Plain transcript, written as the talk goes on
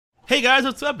Hey guys,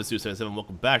 what's up? It's Stu77.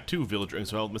 Welcome back to Village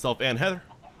Rings with myself and Heather.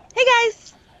 Hey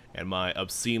guys! And my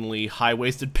obscenely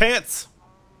high-waisted pants!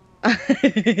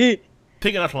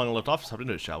 Picking up how long I left off, just hop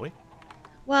into it, shall we?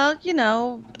 Well, you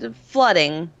know, the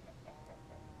flooding.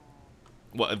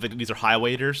 What, these are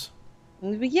high-waiters?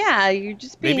 Yeah, you're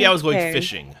just Maybe being I was going prepared.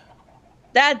 fishing.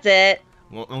 That's it.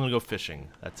 Well, I'm gonna go fishing.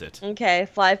 That's it. Okay,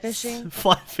 fly fishing.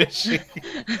 Fly fishing.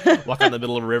 Walk out in the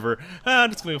middle of a river. I'm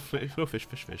just gonna go fish.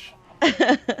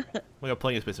 We got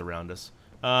plenty of space around us.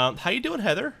 How you doing,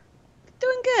 Heather?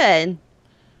 Doing good.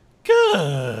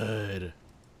 Good.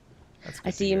 That's good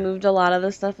I to see you hear. moved a lot of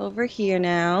the stuff over here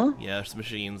now. Yeah, there's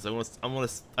machines. I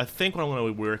think what I'm gonna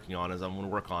be working on is I'm gonna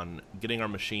work on getting our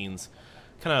machines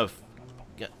kind of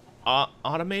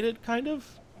automated, kind of.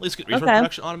 At least get resource Okay.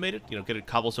 production automated. You know, get a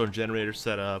cobblestone generator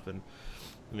set up, and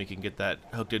we can get that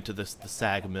hooked into the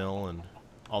sag mill and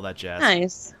all that jazz.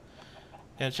 Nice.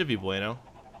 And it should be bueno.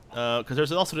 Because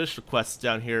there's also additional quests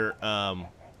down here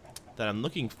that I'm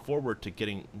looking forward to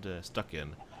getting stuck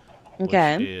in.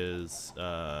 Okay. Which is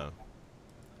not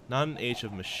an age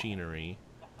of machinery.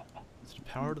 Is it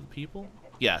Power to the People?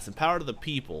 Yes, Empower to the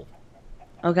People.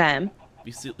 Okay.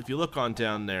 If you look on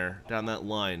down there, down that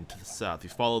line to the south, you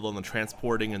follow on the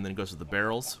transporting and then it goes to the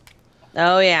barrels.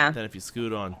 Oh, yeah. Then if you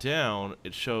scoot on down,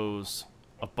 it shows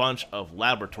a bunch of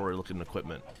laboratory-looking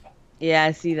equipment. Yeah,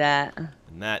 I see that.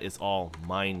 And that is all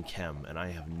mine chem, and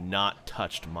I have not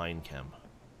touched mine chem.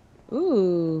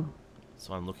 Ooh.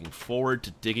 So I'm looking forward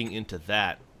to digging into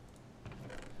that.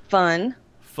 Fun.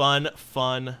 Fun,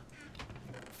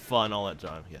 all that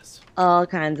time, yes. All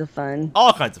kinds of fun.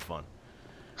 All kinds of fun.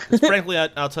 'Cause frankly,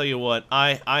 I'll tell you what,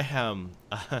 I have,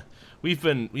 we've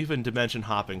been dimension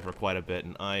hopping for quite a bit,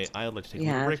 and I'd like to take a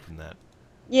little Yeah. break from that.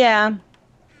 Yeah.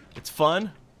 It's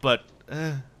fun, but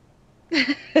okay.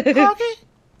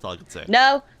 That's all I can say.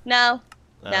 No, no,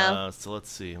 no. So let's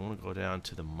see. I want to go down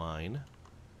to the mine.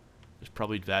 There's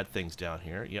probably bad things down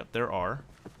here. Yep, there are.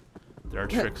 There are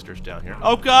tricksters down here.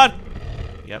 Oh God!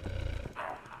 Yep.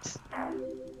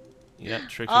 Yep,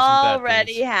 tricksters and bad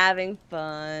Already things. having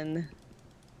fun.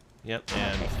 Yep,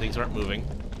 and things aren't moving.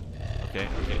 Okay,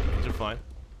 things are fine.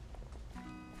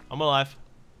 I'm alive.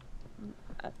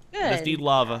 I just Good. need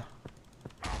lava.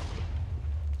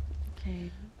 Okay.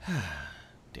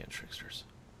 Damn tricksters.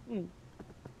 Now,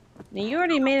 you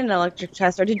already made an electric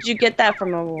chest, or did you get that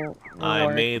from a reward? I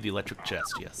made the electric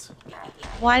chest, yes.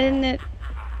 Why didn't it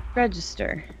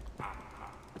register?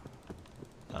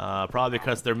 Probably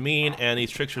because they're mean and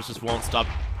these tricksters just won't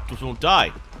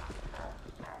die.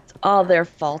 It's all their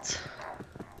fault.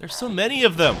 There's so many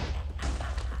of them.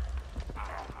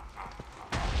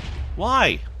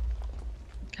 Why?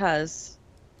 Because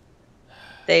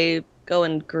they go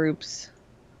in groups.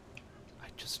 I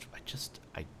just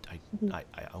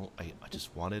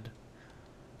wanted.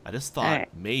 I just thought Alright.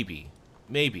 maybe.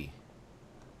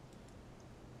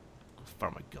 I'll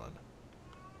fire my gun.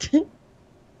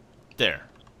 There.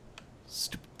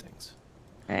 Stupid things.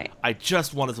 Alright. I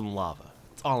just wanted some lava.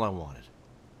 That's all I wanted.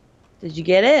 Did you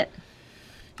get it?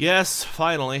 Yes,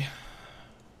 finally.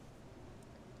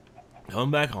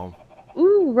 Going back home.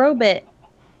 Ooh, Robit.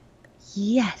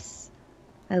 Yes.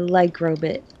 I like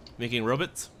Robit. Making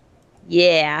robots?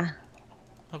 Yeah.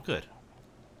 Oh, good.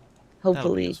 That'll be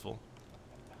Hopefully. useful.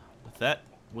 With that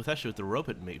shit with the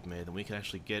robot made, then we can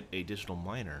actually get a digital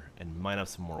miner and mine up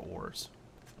some more ores.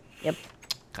 Yep.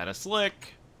 Kinda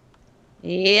slick.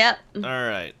 Yep.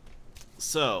 Alright.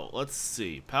 So, let's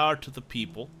see. Power to the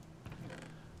people.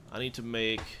 I need to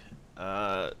make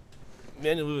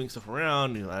manually moving stuff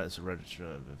around, you know, as a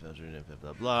register, blah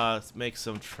blah blah. Let's make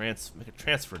make a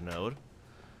transfer node.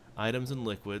 Items and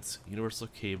liquids, universal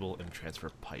cable, and transfer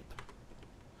pipe.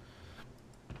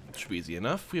 Should be easy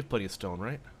enough. We have plenty of stone,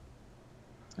 right?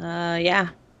 Yeah.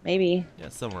 Maybe. Yeah,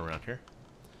 somewhere around here.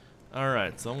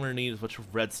 Alright, so I'm gonna need a bunch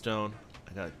of redstone.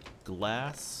 I got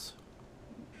glass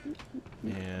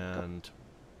and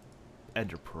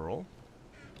ender pearl.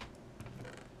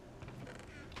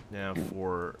 Now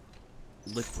for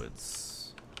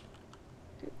liquids.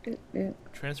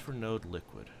 Transfer node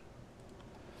liquid.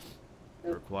 It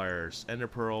requires ender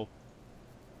pearl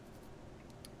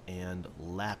and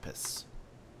lapis.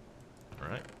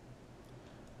 Alright.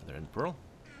 Another ender pearl.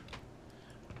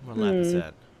 Where's my lapis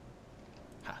at?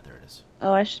 Ah, there it is.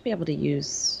 Oh, I should be able to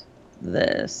use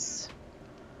this.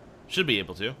 Should be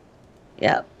able to.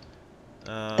 Yep.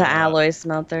 The alloy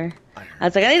smelter. Iron. I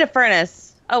was like, I need a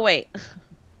furnace. Oh, wait.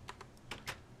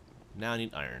 Now I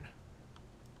need iron.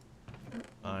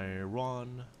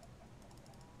 Iron.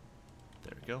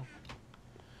 There we go.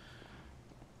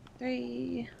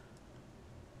 3.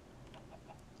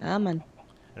 Come on.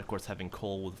 And of course, having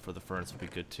coal for the furnace would be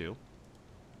good too.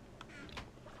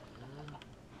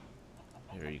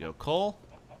 Here you go, coal.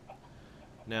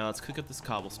 Now let's cook up this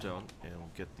cobblestone and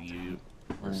we'll get the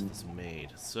rest of this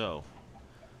made. So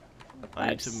I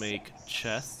need to make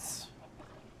chests.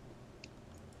 If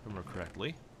I remember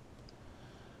correctly.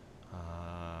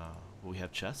 We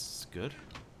have chests. Good.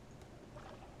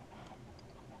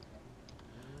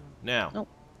 Now, oh.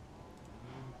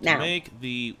 to make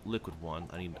the liquid one,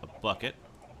 I need a bucket.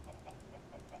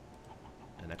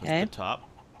 And that goes at the top.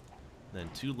 Then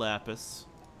 2 lapis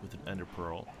with an ender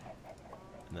pearl.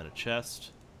 And then a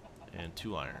chest and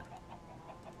 2 iron.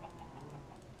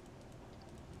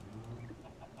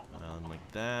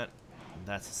 Like that. And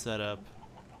that's the setup.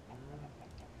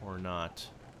 Or not.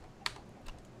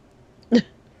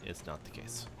 It's not the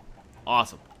case.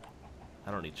 Awesome.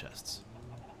 I don't need chests.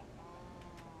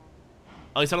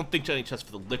 At least I don't think I need chests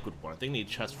for the liquid one. I think I need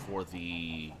chests for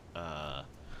the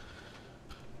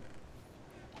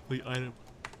item.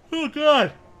 Oh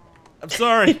god! I'm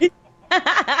sorry.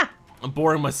 I'm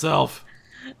boring myself.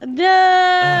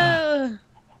 No.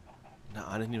 No,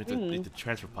 I didn't even need the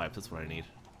transfer pipes. That's what I need.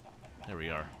 There we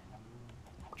are.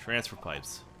 Transfer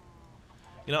pipes.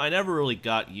 You know, I never really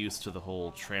got used to the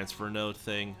whole transfer node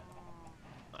thing.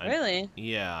 Really?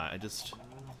 Yeah,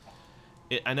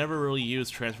 I never really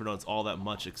used transfer nodes all that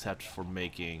much except for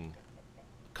making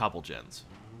cobble gens,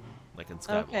 like in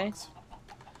Skyblocks.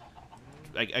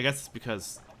 Okay. I guess it's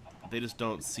because they just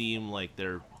don't seem like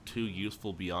they're too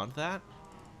useful beyond that.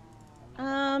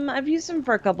 I've used them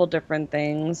for a couple different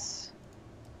things.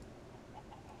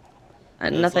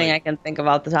 Nothing like, I can think of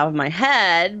off the top of my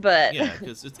head, but yeah,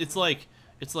 because it's like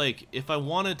if I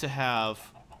wanted to have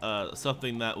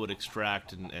something that would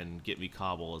extract and get me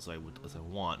cobble as I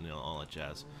want, you know, all that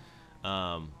jazz.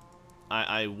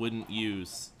 I wouldn't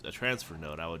use a transfer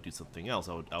node. I would do something else.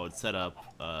 I would set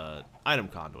up item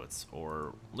conduits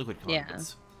or liquid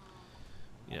conduits.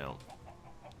 Yeah. You know,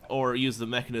 or use the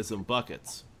mechanism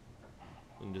buckets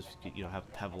and just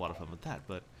have a lot of fun with that.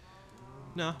 But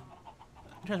no,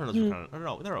 transfer nodes are kind of,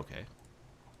 no, they're okay.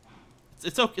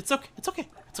 It's okay. It's okay. It's okay.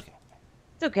 It's okay.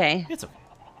 It's okay. It's okay.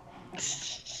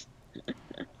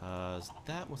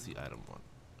 That was the item one.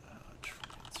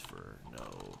 Transfer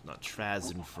node, not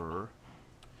transfer.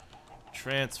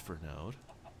 Transfer node.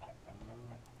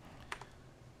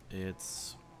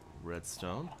 It's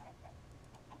redstone.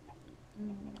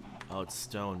 Oh, it's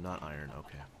stone, not iron.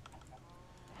 Okay.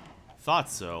 Thought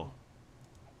so.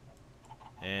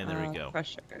 And there we go.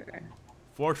 Pressure.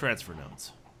 4 transfer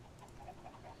nodes.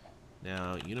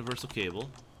 Now, universal cable.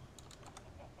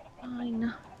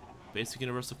 Fine. Basic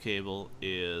universal cable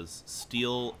is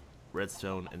steel,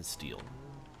 redstone, and steel.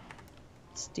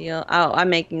 Steel. Oh, I'm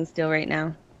making steel right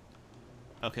now.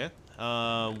 Okay.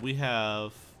 I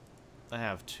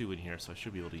have 2 in here, so I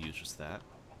should be able to use just that.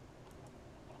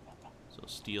 So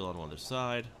steel on one other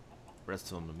side,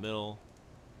 redstone in the middle,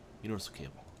 universal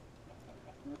cable.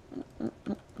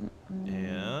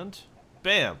 And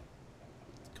bam!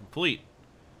 Complete.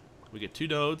 We get 2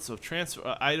 nodes of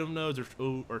transfer item nodes or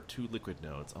 2 liquid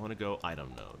nodes. I want to go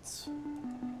item nodes.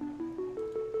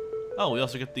 Oh, we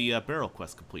also get the barrel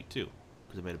quest complete too,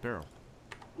 because I made a barrel.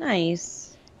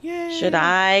 Nice. Yay! Should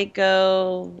I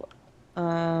go?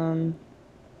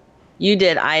 You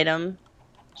did item.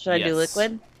 Should I do Yes.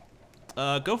 liquid?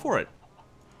 Go for it.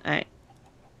 All right.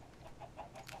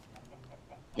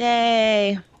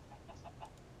 Yay!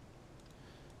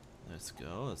 Let's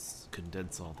go. Let's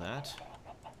condense all that.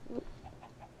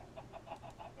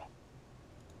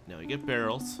 Now we get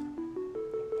barrels,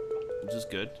 which is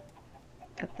good.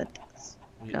 Got the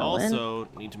We going. also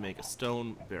need to make a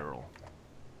stone barrel,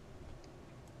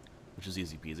 which is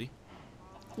easy peasy.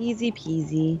 Easy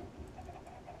peasy.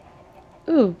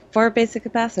 Ooh, 4 basic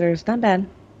capacitors. Not bad.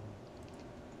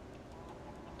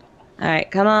 All right,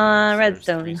 come on, There's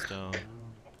redstone. 3 stone.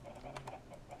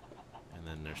 And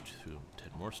then there's 10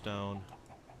 more stone.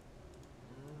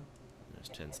 There's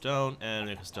 10 stone, and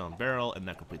make a stone barrel, and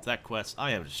that completes that quest.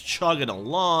 I am just chugging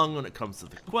along when it comes to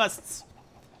the quests.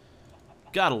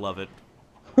 Gotta love it.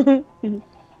 Okay.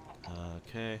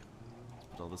 Let's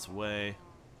put all this away.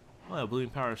 Oh, a blooming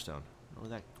power stone. I don't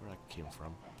know where that came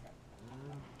from.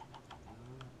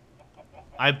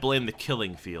 I blame the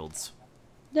killing fields.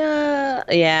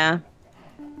 Yeah.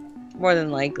 More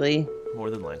than likely. More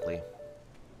than likely.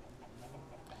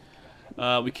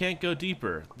 We can't go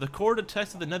deeper. The core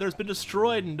detects that the Nether has been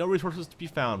destroyed and no resources to be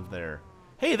found there.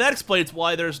 Hey, that explains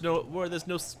why there's no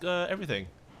everything.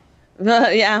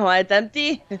 Yeah, why it's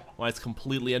empty? Why it's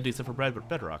completely empty except for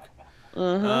bedrock.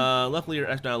 Luckily, your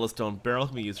redstone barrel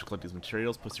can be used to collect these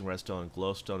materials, placing redstone and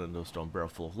glowstone into a stone barrel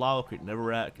full of lava, create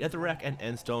netherrack, and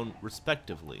endstone,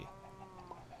 respectively.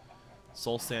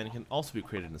 Soul sand can also be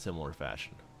created in a similar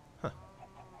fashion. Huh.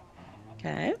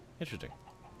 Okay. Interesting.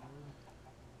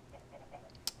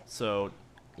 So,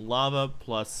 lava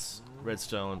plus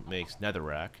redstone makes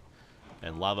netherrack,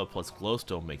 and lava plus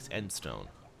glowstone makes endstone.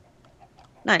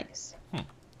 Nice.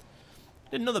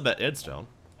 Didn't know that about endstone.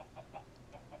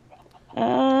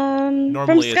 From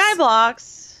Normally it's...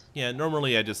 Skyblocks. Yeah,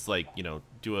 normally I just, like, you know,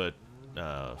 do a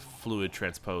fluid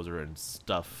transposer and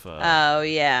stuff Oh,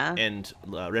 yeah.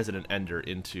 resident ender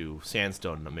into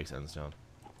sandstone, and it makes endstone.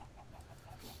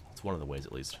 It's one of the ways,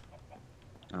 at least.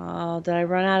 Oh, did I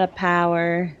run out of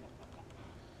power?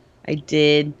 I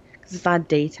did. Because it's not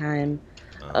daytime.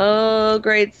 Oh,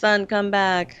 great sun, come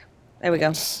back. There we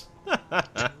go.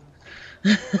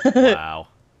 Wow.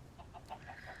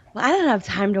 Well, I don't have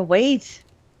time to wait.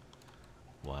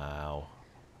 Wow.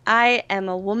 I am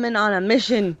a woman on a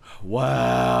mission.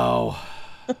 Wow.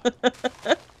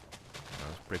 Let's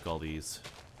break all these.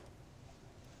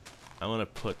 I want to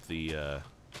put the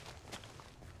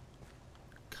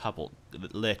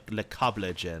le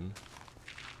câble gen.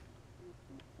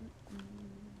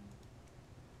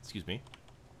 Excuse me.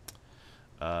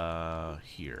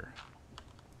 Here.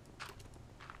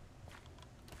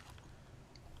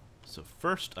 So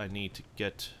first I need to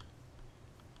get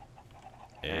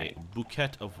a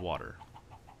bouquet of water.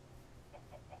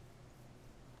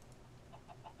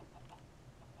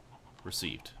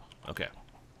 Received. Okay.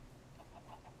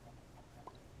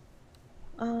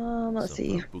 Let's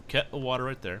see. A bouquet of water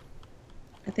right there.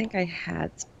 I think I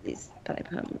had these, but I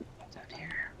put them down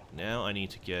here. Now I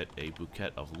need to get a bouquet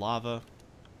of lava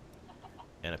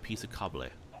and a piece of cable.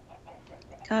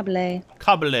 Cable.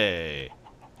 Cable!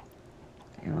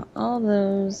 I want all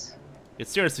those.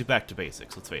 It's seriously back to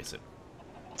basics, let's face it.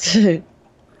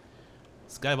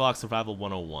 Skyblock Survival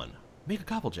 101. Make a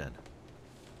cobble gen.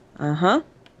 Uh-huh.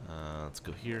 Let's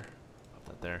go here. Pop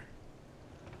that there.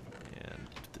 And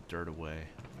put the dirt away.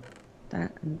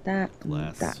 That and that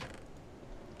Glass. and that.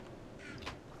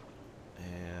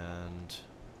 And...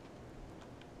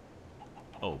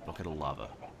 oh, bucket of lava.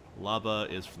 Lava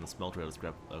is from the smelter. Let's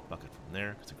grab a bucket from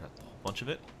there, because I grabbed a whole bunch of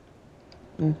it.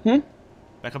 Mm-hmm.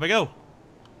 Back up I go!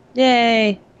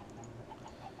 Yay!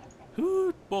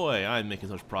 Ooh, boy, I'm making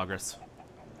so much progress.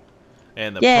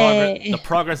 And the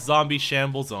progress zombie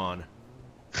shambles on.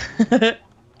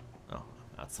 Oh,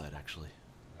 outside actually.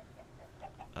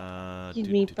 Excuse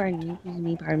me,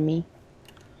 pardon me.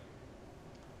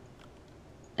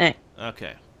 Hey.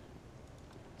 Okay.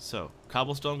 So,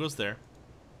 cobblestone goes there.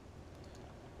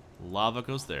 Lava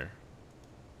goes there.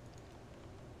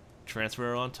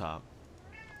 Transfer on top.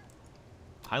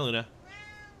 Hi, Luna.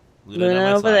 Luna at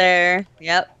my over side. there.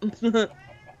 Yep.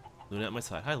 Luna at my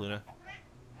side. Hi, Luna.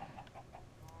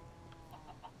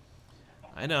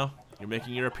 I know. You're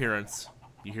making your appearance.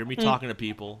 You hear me talking to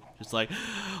people. Just like,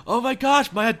 oh my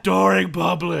gosh, my adoring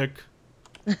public.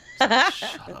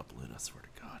 Shut up, Luna. I swear to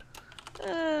God.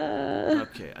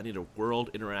 Okay, I need a world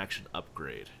interaction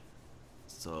upgrade.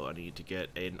 So I need to get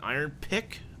an iron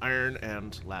pick, iron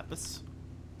and lapis.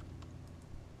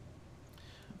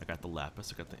 I got the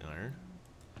lapis, I got the iron.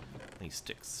 I need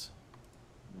sticks.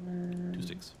 2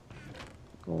 sticks.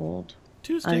 Gold.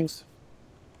 2 sticks.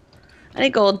 I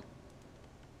need gold.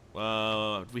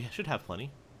 We should have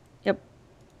plenty. Yep.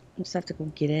 Just have to go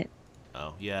get it.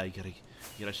 Oh, yeah, you gotta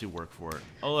actually work for it.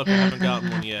 Oh, look, I haven't gotten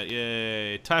one yet.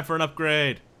 Yay. Time for an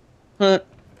upgrade. Huh.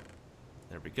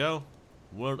 There we go.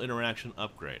 World interaction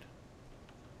upgrade.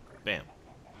 Bam.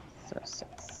 So.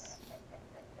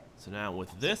 So now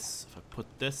with this, if I put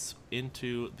this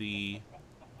into the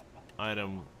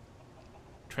item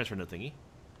transfer node thingy.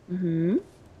 Mm-hmm.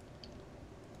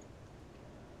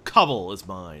 Cobble is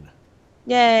mine.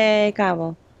 Yay,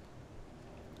 cobble.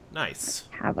 Nice.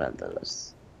 Have one of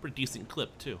those. Pretty decent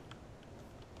clip, too.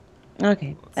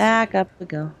 Okay, back up we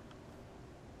go.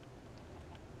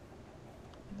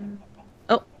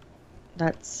 Oh,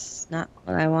 that's not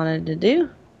what I wanted to do.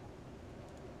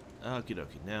 Okie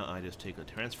dokie. Now I just take a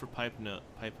transfer pipe and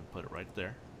put it right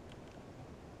there.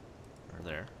 Or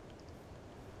there.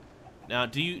 Now,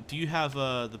 do you have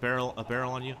a barrel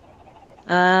on you?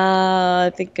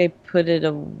 I think I put it.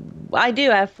 I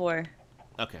do have 4.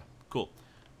 Okay, cool.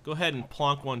 Go ahead and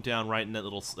plonk one down right in that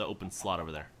little open slot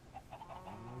over there.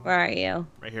 Where are you?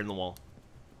 Right here in the wall.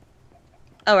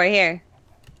 Oh, right here.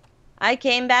 I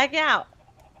came back out.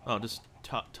 Oh, just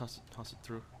toss it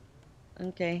through.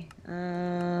 Okay.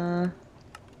 There.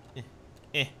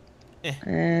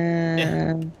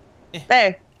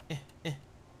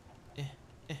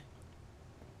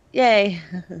 Yay.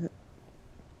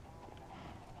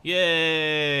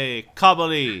 Yay!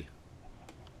 Cobbly!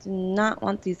 Do not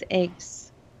want these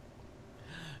eggs.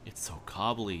 It's so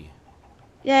cobbly.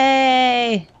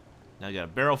 Yay! Now you got a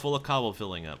barrel full of cobble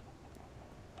filling up.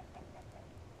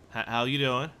 How you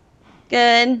doing?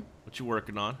 Good. What you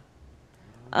working on?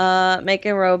 Make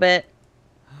a robot.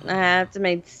 I have to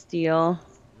make steel.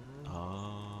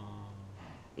 Oh.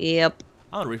 Yep.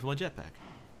 I want to refill my jetpack.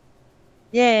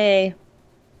 Yay.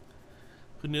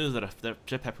 Who knew that that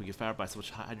jetpack would get fired by so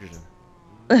much hydrogen?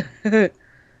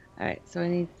 Alright, so I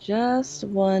need just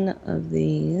one of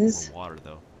these. More water,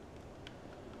 though.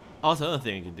 Oh, that's another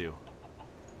thing I can do.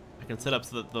 I can set up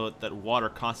so that that water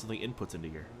constantly inputs into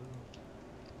here.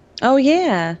 Oh,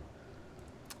 yeah.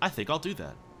 I think I'll do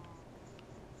that.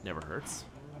 Never hurts.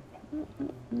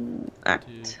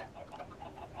 Alright.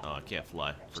 Oh, I can't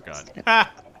fly. Forgot.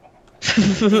 Ha!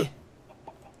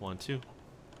 1, 2.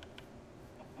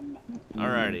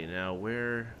 Alrighty, now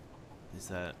where is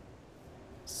that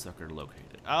sucker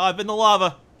located? Oh, I've been in the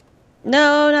lava!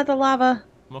 No, not the lava.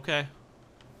 I'm okay.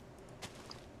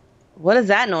 What is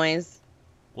that noise?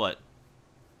 What?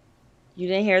 You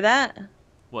didn't hear that?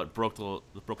 What, broke the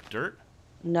dirt?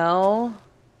 No.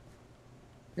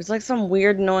 There's like some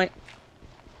weird noise.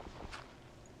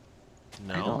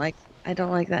 No. I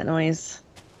don't like that noise.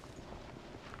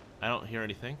 I don't hear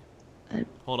anything.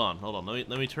 Hold on.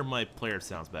 Let me turn my player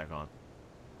sounds back on.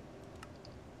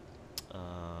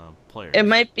 Players. It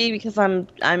might be because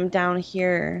I'm down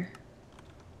here.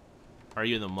 Are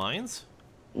you in the mines?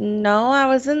 No, I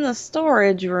was in the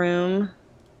storage room.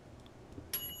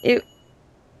 Dang it.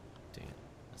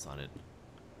 That's not it.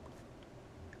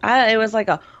 It was like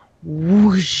a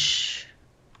whoosh.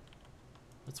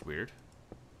 That's weird.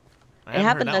 It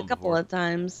happened a couple of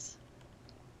times.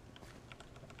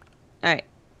 Alright.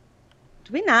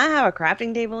 Do we not have a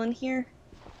crafting table in here?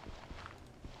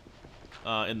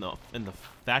 In the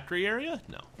factory area?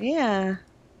 No. Yeah.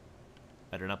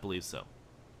 I do not believe so.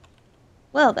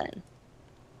 Well then.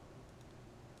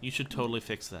 You should totally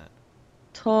fix that.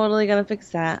 Totally gonna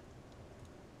fix that.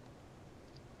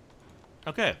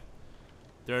 Okay.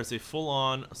 There is a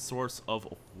full-on source of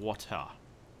water.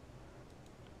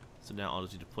 So now I'll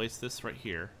just need to place this right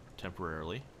here,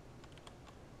 temporarily.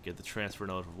 Get the transfer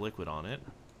node of liquid on it.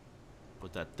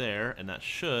 Put that there, and that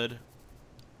should...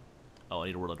 Oh, I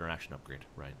need a world interaction upgrade.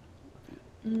 Right.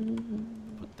 Okay.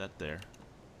 Put that there.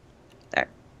 There.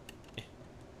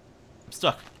 I'm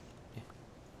stuck.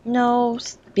 No,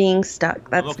 being stuck.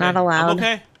 That's okay. not allowed.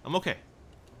 I'm okay.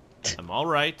 I'm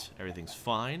alright. Everything's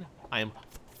fine. I am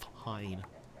fine.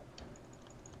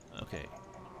 Okay.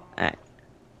 Alright.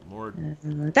 More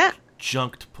Like that.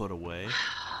 junk to put away.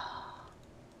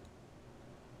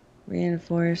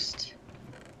 Reinforced.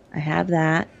 I have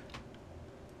that.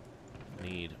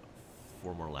 Need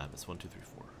 4 more lapis. 1, 2, 3,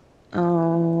 4.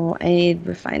 Oh, I need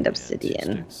refined And 2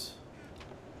 obsidian. sticks.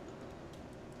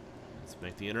 Let's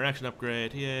make the interaction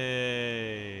upgrade.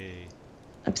 Yay!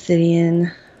 Obsidian.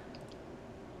 And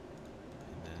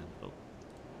then, oh.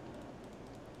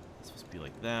 It's supposed to be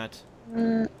like that.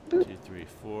 2, 3,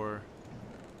 4.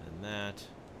 And that.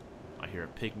 I hear a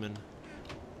pigman.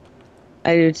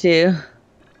 I do too.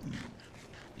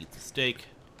 Eat the steak.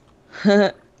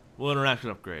 Will interaction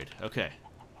upgrade. Okay.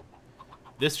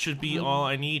 This should be all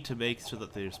I need to make sure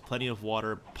that there's plenty of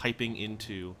water piping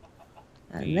into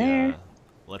the there.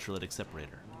 electrolytic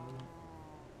separator.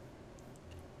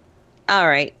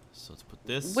 Alright. So let's put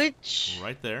this Which?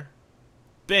 right there.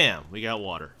 Bam! We got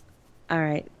water.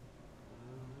 Alright.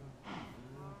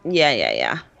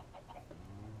 Yeah.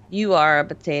 You are a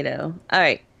potato.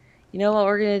 Alright. You know what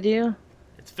we're gonna do?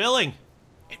 It's filling!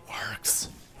 It works!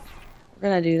 We're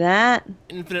gonna do that.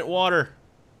 Infinite water!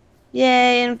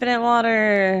 Yay, infinite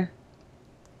water!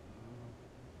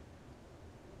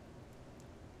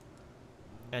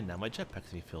 And now my jetpack's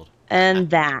gonna be filled. And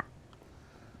that.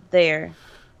 There.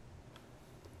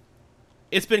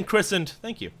 It's been christened.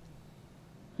 Thank you.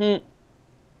 Now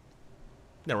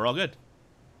we're all good.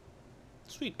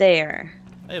 Sweet. There.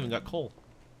 I even got coal.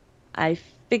 I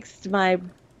fixed my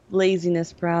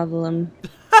laziness problem.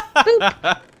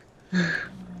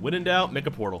 When in doubt, make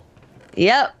a portal.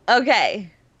 Yep,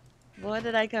 okay. What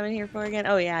did I come in here for again?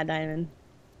 Oh yeah, diamond.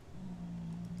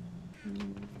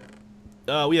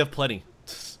 We have plenty.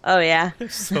 Oh yeah.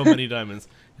 So many diamonds.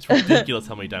 It's ridiculous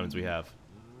how many diamonds we have.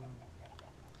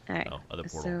 Alright. Oh, other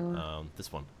portal. So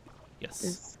This one. Yes.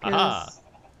 this Aha!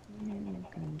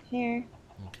 goes here.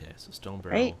 Okay, so stone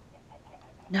barrel. Right?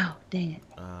 No, dang it.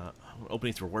 I'm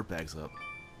opening these reward bags up.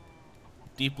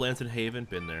 Deep Lands and Haven,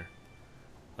 been there.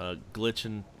 Glitch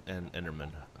and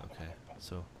Enderman. Okay,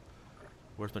 so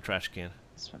where's my trash can?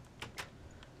 This one.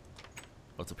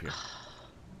 What's up here?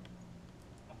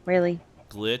 Really?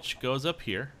 Glitch goes up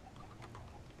here.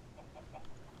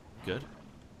 Good.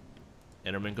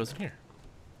 Enderman goes in here.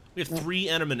 We have 3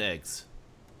 Enderman eggs.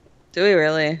 Do we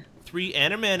really? 3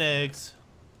 Enderman eggs.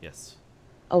 Yes.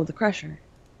 Oh, the crusher.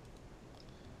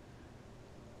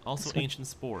 Also ancient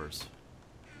spores.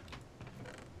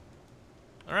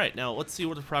 Alright, now let's see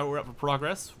what we're at for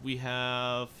progress. We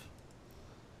have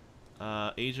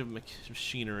Age of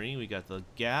Machinery. We got the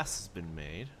gas has been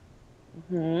made.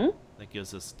 Mm-hmm. That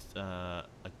gives us a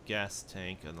gas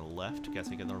tank on the left, gas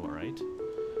tank on the right.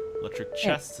 Electric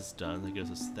chest is done. That gives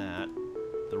us that.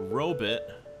 The robot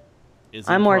is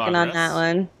in I'm working on progress. that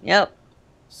one. Yep.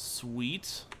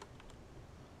 Sweet.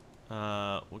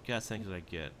 What gas tank did I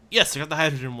get? Yes, I got the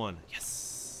hydrogen one.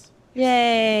 Yes.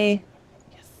 Yay.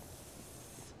 Yes.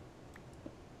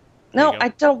 No, I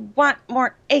don't want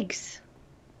more eggs.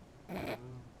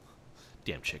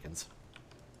 Damn chickens.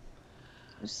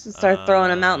 Just start throwing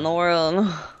them out in the world.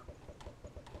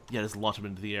 Yeah, just launch them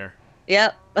into the air.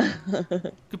 Yep.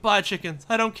 Goodbye, chickens.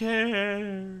 I don't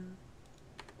care.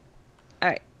 All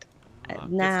right.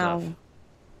 Now.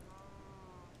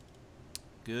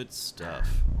 Good stuff.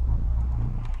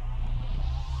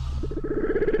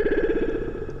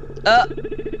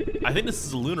 I think this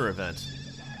is a lunar event.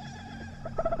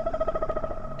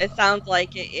 It sounds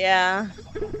like it, yeah.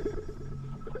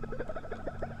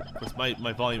 Because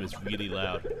my volume is really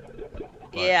loud.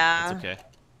 But Yeah. that's okay.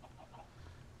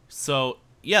 So,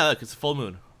 yeah, look, it's a full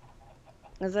moon.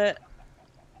 Is it?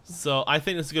 So, I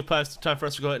think this is a good time for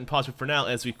us to go ahead and pause it for now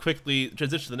as we quickly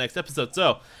transition to the next episode.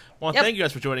 So, I want to thank you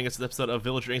guys for joining us in this episode of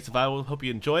Villager Inc. Survival. Hope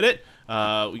you enjoyed it.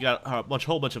 We got a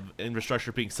whole bunch of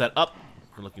infrastructure being set up.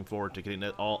 We're looking forward to getting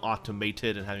it all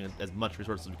automated and having as much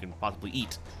resources as we can possibly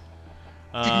eat.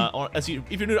 Or if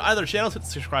you're new to either channel, hit the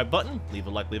subscribe button, leave a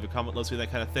like, leave a comment, let's do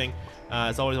that kind of thing.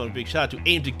 As always, I want a big shout out to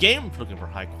Aim to Game if you're looking for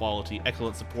high quality,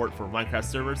 excellent support for Minecraft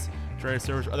servers, Terraria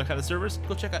servers, or other kind of servers.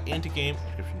 Go check out Aim to Game,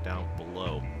 description down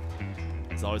below.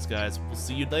 As always, guys, we'll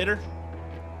see you later.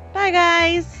 Bye,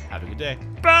 guys. Have a good day.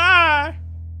 Bye.